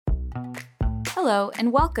Hello,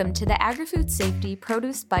 and welcome to the Agri-Food Safety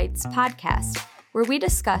Produce Bites podcast, where we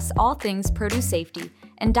discuss all things produce safety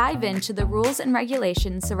and dive into the rules and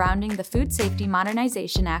regulations surrounding the Food Safety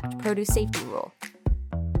Modernization Act Produce Safety Rule.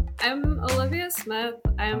 I'm Olivia Smith.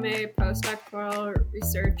 I'm a postdoctoral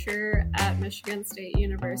researcher at Michigan State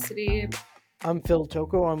University. I'm Phil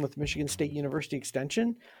Tocco. I'm with Michigan State University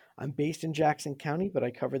Extension. I'm based in Jackson County, but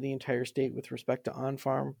I cover the entire state with respect to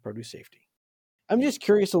on-farm produce safety. I'm just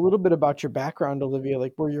curious a little bit about your background, Olivia,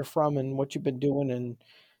 like where you're from and what you've been doing and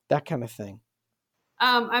that kind of thing.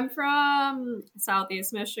 I'm from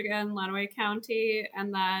Southeast Michigan, Lenawee County,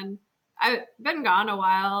 and then I've been gone a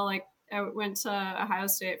while. Like I went to Ohio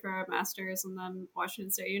State for a master's and then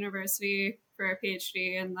Washington State University for a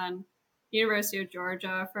PhD and then University of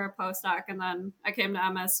Georgia for a postdoc. And then I came to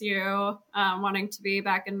MSU wanting to be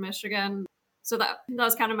back in Michigan. So that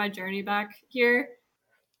was kind of my journey back here.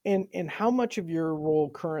 And how much of your role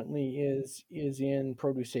currently is in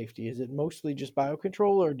produce safety? Is it mostly just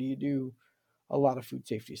biocontrol, or do you do a lot of food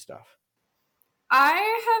safety stuff?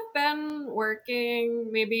 I have been working,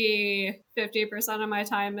 maybe 50% of my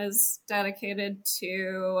time is dedicated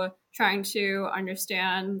to trying to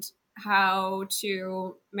understand how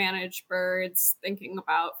to manage birds, thinking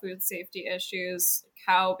about food safety issues,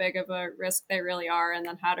 how big of a risk they really are, and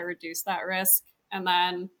then how to reduce that risk. And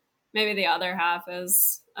then maybe the other half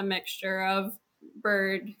is a mixture of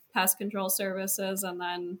bird pest control services. And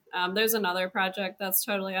then there's another project that's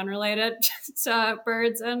totally unrelated to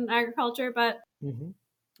birds and agriculture, but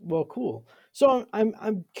Well, cool. So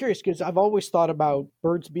I'm curious because I've always thought about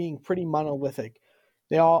birds being pretty monolithic.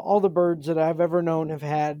 All the birds that I've ever known have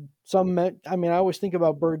had some. I always think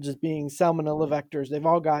about birds as being salmonella vectors. They've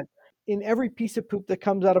all got, in every piece of poop that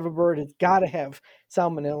comes out of a bird, it's got to have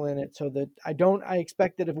salmonella in it. So that I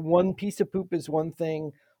expect that if one piece of poop is one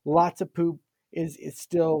thing, lots of poop is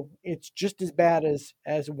still, it's just as bad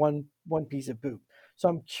as one piece of poop. So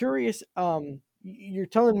I'm curious. You're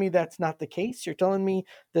telling me that's not the case. You're telling me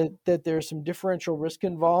that there's some differential risk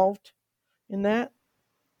involved in that.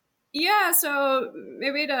 Yeah, so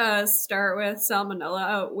maybe to start with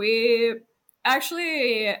salmonella, we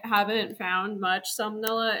actually haven't found much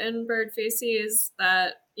salmonella in bird feces.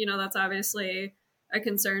 That's obviously a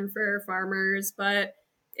concern for farmers, but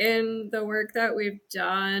in the work that we've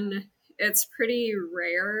done, it's pretty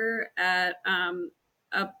rare at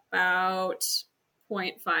about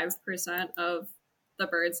 0.5% of the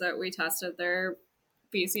birds that we tested, their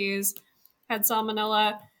feces had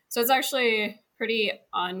salmonella. So it's actually pretty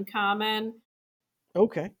uncommon.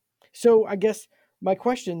 Okay. So I guess my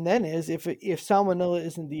question then is, if salmonella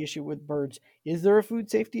isn't the issue with birds, is there a food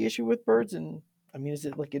safety issue with birds? And is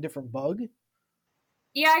it like a different bug?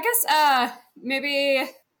 Yeah, I guess maybe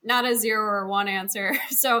not a 0 or 1 answer.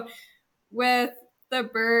 So with the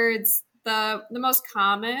birds, the most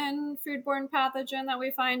common foodborne pathogen that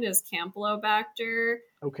we find is Campylobacter.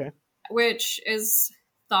 Okay. Which is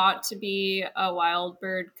thought to be a wild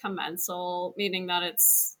bird commensal, meaning that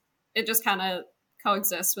it just kind of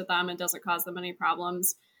coexists with them and doesn't cause them any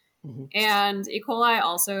problems. Mm-hmm. And E. coli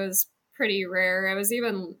also is pretty rare. It was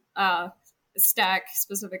even STEC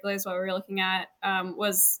specifically is what we were looking at,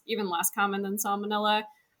 was even less common than salmonella.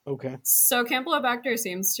 Okay. So Campylobacter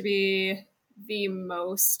seems to be the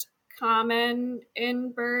most common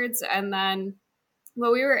in birds. And then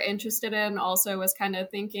what we were interested in also was kind of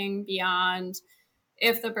thinking beyond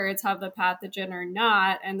if the birds have the pathogen or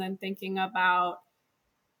not, and then thinking about,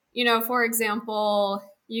 for example,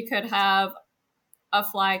 you could have a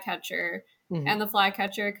flycatcher, and the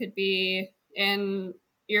flycatcher could be in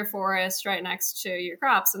your forest right next to your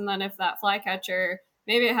crops. And then if that flycatcher,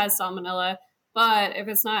 maybe it has salmonella, but if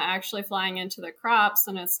it's not actually flying into the crops,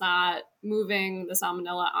 then it's not moving the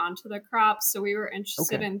salmonella onto the crops. So we were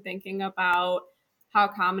interested in thinking about how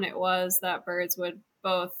common it was that birds would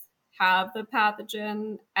both have the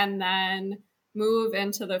pathogen and then move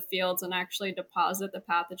into the fields and actually deposit the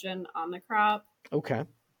pathogen on the crop. Okay.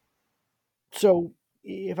 So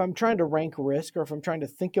if I'm trying to rank risk, or if I'm trying to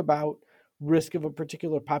think about risk of a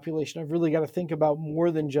particular population, I've really got to think about more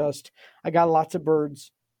than just, I got lots of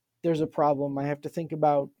birds, there's a problem. I have to think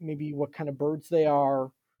about maybe what kind of birds they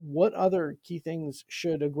are. What other key things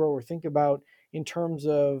should a grower think about in terms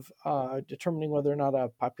of determining whether or not a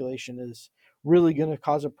population is really going to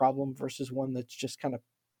cause a problem versus one that's just kind of,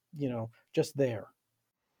 just there?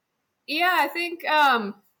 Yeah, I think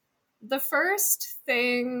the first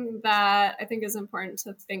thing that I think is important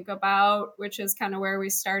to think about, which is kind of where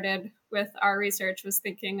we started with our research, was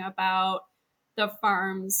thinking about the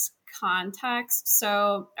farm's context.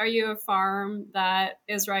 So are you a farm that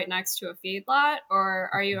is right next to a feedlot, or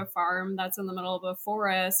are you a farm that's in the middle of a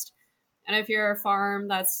forest And if you're a farm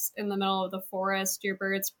that's in the middle of the forest, your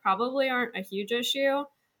birds probably aren't a huge issue.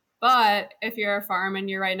 But if you're a farm and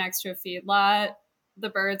you're right next to a feedlot, the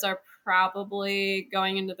birds are probably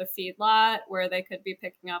going into the feedlot where they could be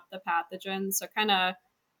picking up the pathogen. So kind of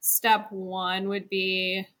step one would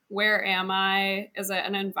be, where am I? Is it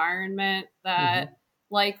an environment that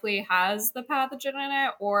likely has the pathogen in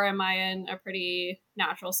it, or am I in a pretty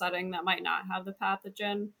natural setting that might not have the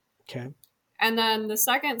pathogen? Okay. And then the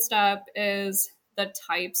second step is the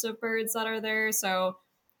types of birds that are there. So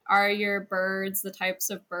are your birds the types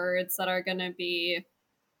of birds that are going to be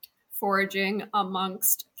foraging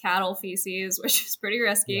amongst cattle feces, which is pretty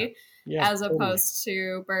risky, as opposed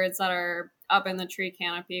to birds that are up in the tree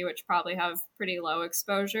canopy, which probably have pretty low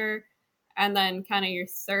exposure. And then kind of your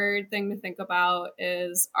third thing to think about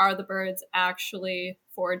is, are the birds actually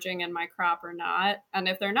foraging in my crop or not? And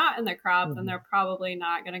if they're not in the crop, then they're probably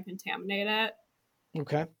not going to contaminate it.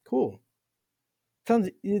 Okay, cool.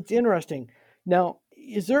 It's interesting. Now,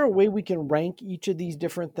 is there a way we can rank each of these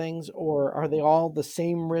different things, or are they all the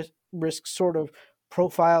same risk sort of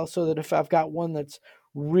profile, so that if I've got one that's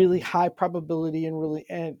really high probability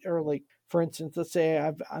or like, for instance, let's say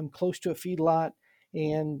I'm close to a feedlot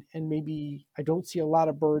and maybe I don't see a lot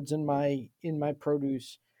of birds in my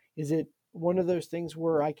produce, is it one of those things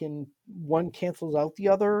where one cancels out the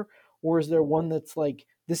other, or is there one that's like,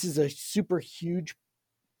 this is a super huge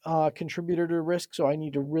contributor to risk, so I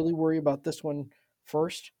need to really worry about this one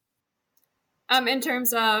first? In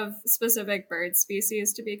terms of specific bird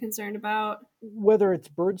species to be concerned about? Whether it's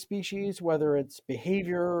bird species, whether it's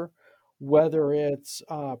behavior, whether it's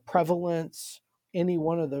prevalence, any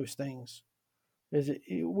one of those things.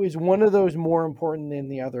 Is one of those more important than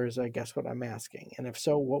the others, I guess what I'm asking. And if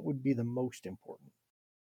so, what would be the most important?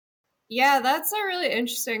 Yeah, that's a really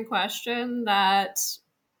interesting question that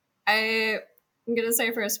I'm going to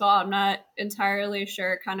say, first of all, I'm not entirely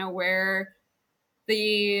sure kind of where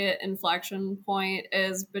the inflection point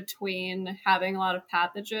is between having a lot of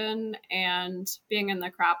pathogen and being in the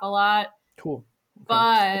crop a lot. Cool. Okay.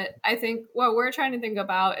 But I think what we're trying to think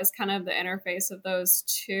about is kind of the interface of those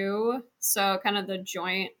two. So kind of the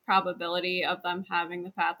joint probability of them having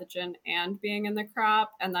the pathogen and being in the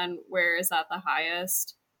crop. And then where is that the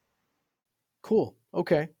highest? Cool.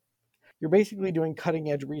 Okay. You're basically doing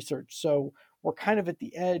cutting edge research. So we're kind of at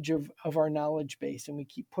the edge of our knowledge base and we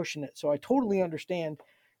keep pushing it. So I totally understand.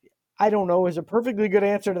 I don't know is a perfectly good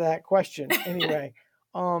answer to that question anyway.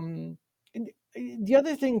 The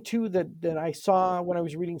other thing too that I saw when I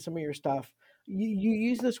was reading some of your stuff, you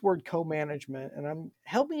use this word co-management, and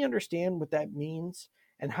help me understand what that means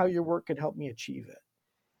and how your work could help me achieve it.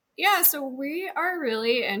 Yeah, so we are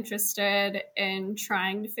really interested in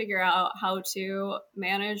trying to figure out how to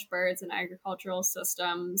manage birds and agricultural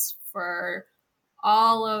systems for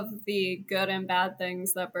all of the good and bad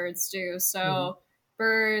things that birds do. So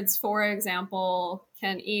birds, for example,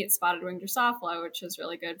 can eat spotted-winged Drosophila, which is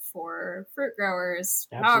really good for fruit growers.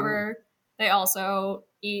 Absolutely. However, they also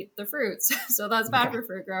eat the fruits, so that's bad for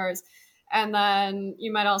fruit growers. And then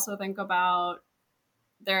you might also think about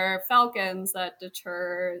there are falcons that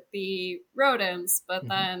deter the rodents, but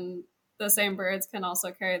then the same birds can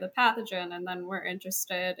also carry the pathogen, and then we're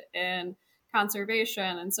interested in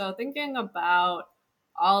conservation. And so thinking about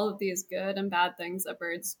all of these good and bad things that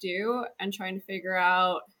birds do and trying to figure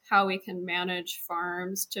out how we can manage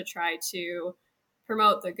farms to try to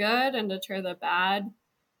promote the good and deter the bad.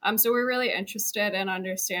 So we're really interested in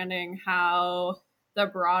understanding how the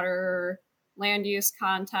broader land use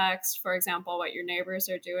context, for example, what your neighbors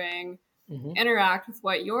are doing, interact with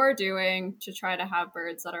what you're doing to try to have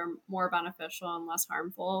birds that are more beneficial and less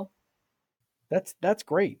harmful. That's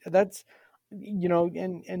great. That's,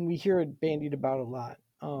 and we hear it bandied about a lot.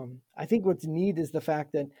 I think what's neat is the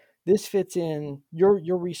fact that this fits in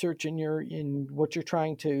your research and in what you're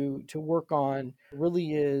trying to work on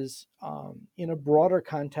really is in a broader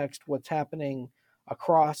context what's happening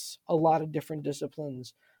across a lot of different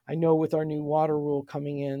disciplines. I know with our new water rule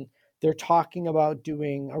coming in, they're talking about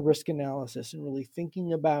doing a risk analysis and really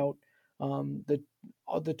thinking about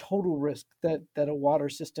the total risk that a water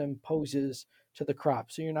system poses to the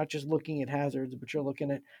crop. So you're not just looking at hazards, but you're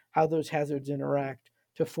looking at how those hazards interact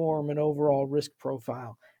to form an overall risk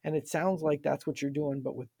profile. And it sounds like that's what you're doing,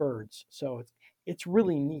 but with birds. So it's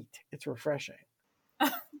really neat. It's refreshing.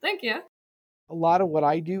 Thank you. A lot of what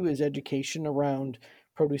I do is education around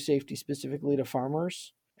produce safety, specifically to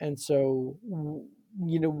farmers. And so,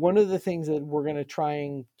 one of the things that we're going to try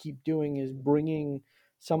and keep doing is bringing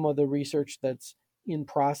some of the research that's in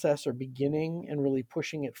process or beginning and really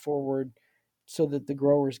pushing it forward so that the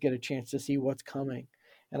growers get a chance to see what's coming.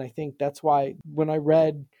 And I think that's why when I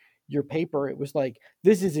read your paper, it was like,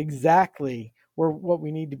 this is exactly what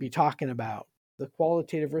we need to be talking about. The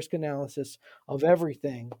qualitative risk analysis of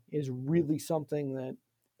everything is really something that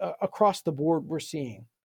across the board we're seeing.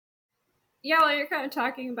 Yeah, well, you're kind of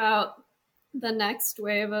talking about the next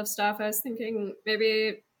wave of stuff. I was thinking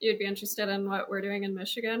maybe you'd be interested in what we're doing in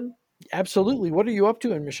Michigan. Absolutely. What are you up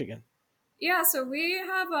to in Michigan? Yeah, so we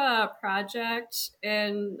have a project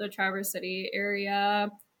in the Traverse City area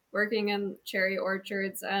working in cherry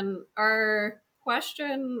orchards. And our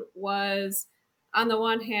question was, on the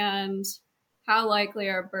one hand, how likely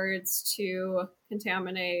are birds to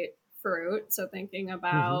contaminate fruit? So thinking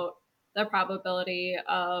about the probability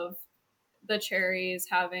of the cherries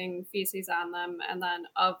having feces on them, and then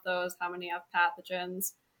of those, how many have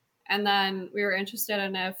pathogens. And then we were interested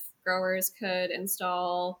in if growers could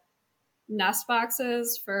install nest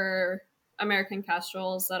boxes for American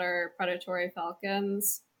kestrels that are predatory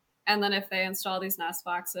falcons. And then if they install these nest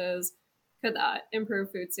boxes, could that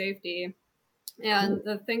improve food safety? And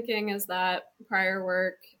the thinking is that prior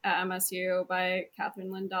work at MSU by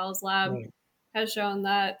Catherine Lindell's lab has shown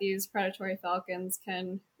that these predatory falcons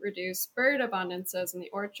can reduce bird abundances in the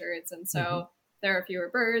orchards. And so there are fewer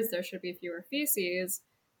birds, there should be fewer feces.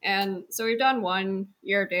 And so we've done 1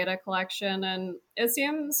 year data collection, and it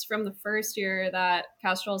seems from the first year that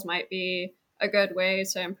kestrels might be a good way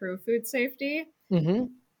to improve food safety.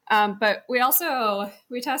 But we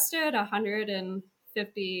tested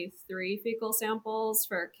 153 fecal samples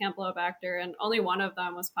for Campylobacter, and only one of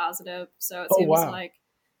them was positive. So it seems like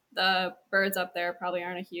the birds up there probably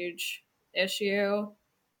aren't a huge issue.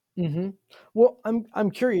 Well,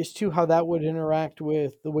 I'm curious too how that would interact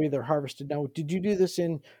with the way they're harvested. Now, did you do this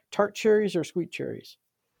in tart cherries or sweet cherries?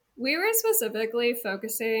 We were specifically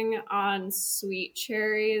focusing on sweet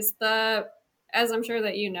cherries. As I'm sure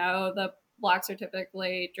that you know, the blocks are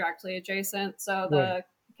typically directly adjacent, so the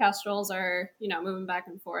kestrels are, moving back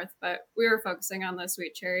and forth. But we were focusing on the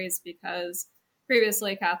sweet cherries because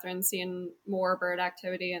previously Catherine's seen more bird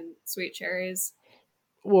activity in sweet cherries.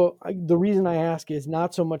 Well, the reason I ask is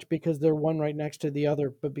not so much because they're one right next to the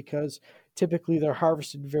other, but because typically they're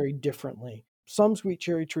harvested very differently. Some sweet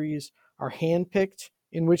cherry trees are hand-picked,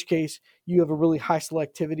 in which case you have a really high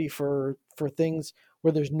selectivity for things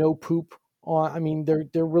where there's no poop on. I mean, they're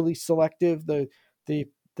really selective. The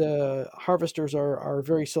harvesters are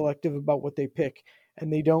very selective about what they pick,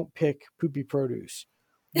 and they don't pick poopy produce.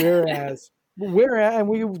 Whereas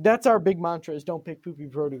that's our big mantra is don't pick poopy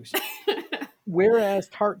produce. Whereas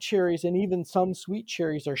tart cherries and even some sweet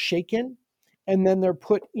cherries are shaken, and then they're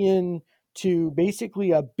put into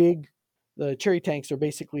basically the cherry tanks are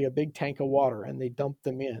basically a big tank of water, and they dump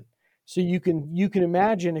them in. So you can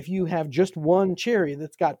imagine if you have just one cherry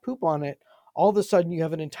that's got poop on it, all of a sudden you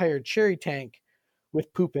have an entire cherry tank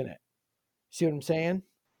with poop in it. See what I'm saying?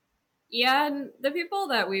 Yeah, and the people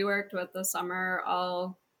that we worked with this summer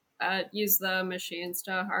all use the machines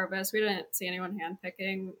to harvest. We didn't see anyone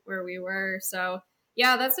handpicking where we were. So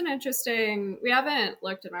yeah, that's an interesting, we haven't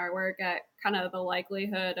looked in our work at kind of the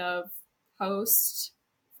likelihood of post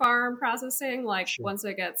farm processing. Like once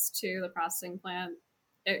it gets to the processing plant,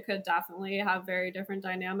 it could definitely have very different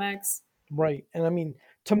dynamics. Right. And I mean,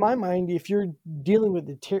 to my mind, if you're dealing with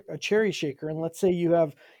a cherry shaker, and let's say you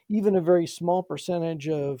have even a very small percentage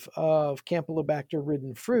of Campylobacter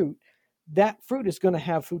ridden fruit, that fruit is going to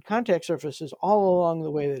have food contact surfaces all along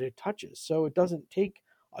the way that it touches. So it doesn't take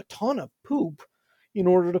a ton of poop in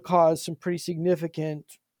order to cause some pretty significant,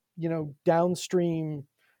 downstream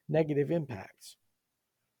negative impacts.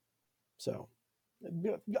 So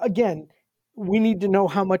again, we need to know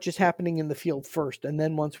how much is happening in the field first. And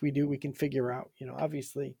then once we do, we can figure out,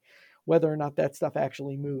 obviously whether or not that stuff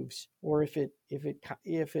actually moves or if it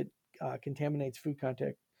contaminates food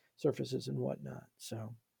contact surfaces and whatnot.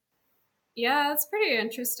 So. Yeah, it's pretty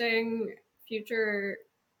interesting future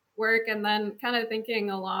work. And then kind of thinking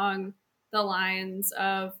along the lines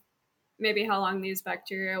of maybe how long these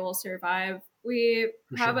bacteria will survive. We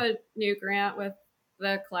have a new grant with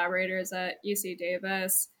the collaborators at UC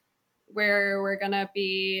Davis where we're going to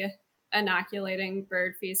be inoculating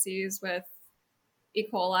bird feces with E.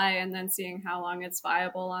 coli and then seeing how long it's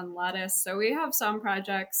viable on lettuce. So we have some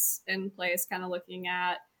projects in place kind of looking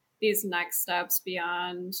at these next steps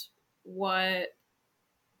beyond what,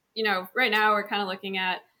 right now we're kind of looking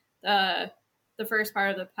at the first part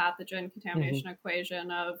of the pathogen contamination equation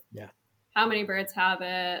of how many birds have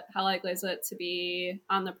it, how likely is it to be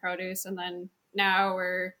on the produce, and then now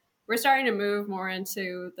we're starting to move more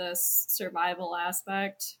into this survival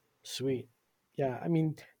aspect. Sweet. Yeah, I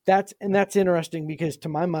mean that's interesting because to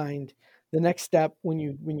my mind the next step when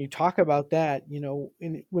you talk about that,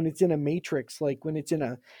 when it's in a matrix, like when it's in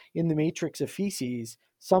the matrix of feces,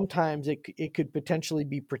 sometimes it could potentially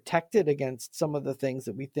be protected against some of the things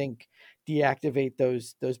that we think deactivate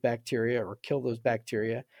those bacteria or kill those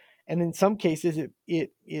bacteria. And in some cases,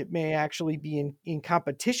 it may actually be in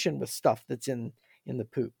competition with stuff that's in the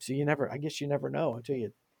poop. So I guess you never know until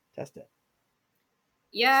you test it.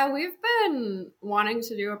 Yeah, we've been wanting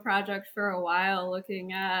to do a project for a while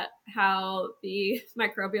looking at how the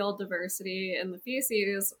microbial diversity in the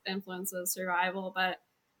feces influences survival, but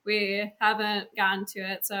we haven't gotten to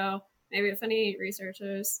it. So maybe if any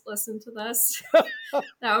researchers listen to this,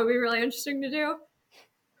 that would be really interesting to do.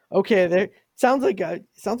 Okay, there sounds like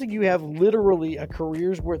you have literally a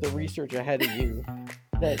career's worth of research ahead of you.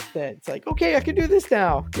 That's like, okay, I can do this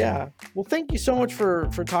now. Yeah. Well, thank you so much for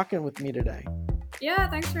talking with me today. Yeah,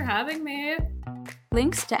 thanks for having me.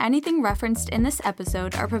 Links to anything referenced in this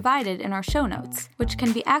episode are provided in our show notes, which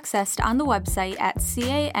can be accessed on the website at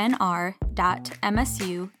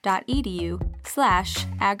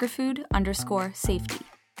canr.msu.edu/agrifood_safety.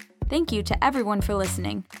 Thank you to everyone for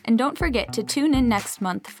listening, and don't forget to tune in next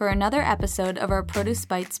month for another episode of our Produce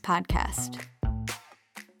Bites podcast.